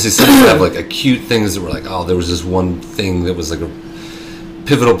 Well, so obviously some people have, like, acute things that were like, oh, there was this one thing that was, like, a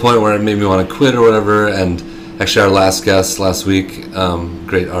pivotal point where it made me want to quit or whatever. And actually our last guest last week,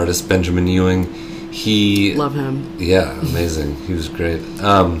 great artist, Benjamin Ewing, he... Love him. Yeah, amazing. He was great.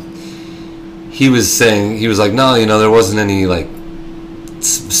 He was saying, he was like, no, you know, there wasn't any, like,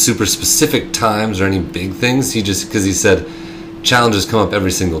 super specific times or any big things. He just, because he said challenges come up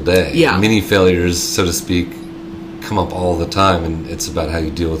every single day. Yeah. Mini failures, so to speak, come up all the time, and it's about how you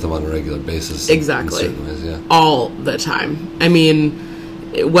deal with them on a regular basis. Exactly. In certain ways, yeah. All the time. I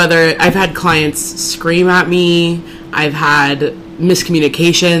mean, whether I've had clients scream at me, I've had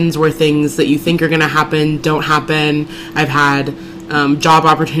miscommunications where things that you think are going to happen don't happen. I've had job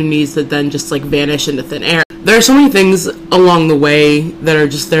opportunities that then just like vanish into thin air. There are so many things along the way that are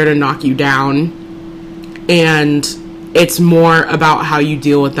just there to knock you down, and it's more about how you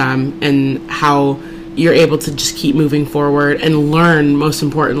deal with them and how you're able to just keep moving forward and learn, most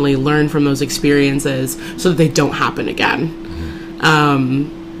importantly, learn from those experiences so that they don't happen again.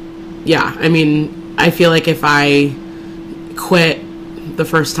 Yeah, I mean, I feel like if I quit the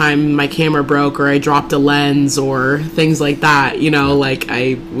first time my camera broke or I dropped a lens or things like that, you know, like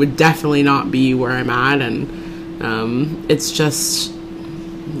I would definitely not be where I'm at. And it's just,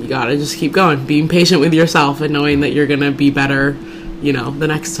 you gotta just keep going, being patient with yourself and knowing that you're gonna be better, you know, the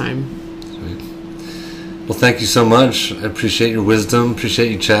next time. Sweet. Well, thank you so much. I appreciate your wisdom,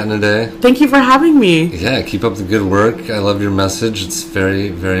 appreciate you chatting today. Thank you for having me. Yeah, keep up the good work. I love your message. It's very,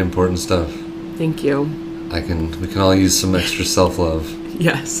 very important stuff. Thank you. We can all use some extra self-love.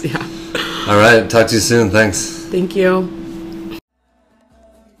 Yes, yeah. All right, talk to you soon. Thanks. Thank you.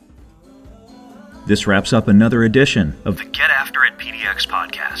 This wraps up another edition of the Get After It PDX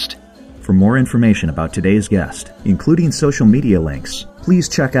podcast. For more information about today's guest, including social media links, please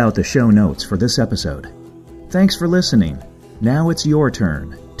check out the show notes for this episode. Thanks for listening. Now it's your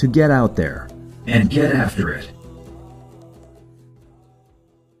turn to get out there and get after it.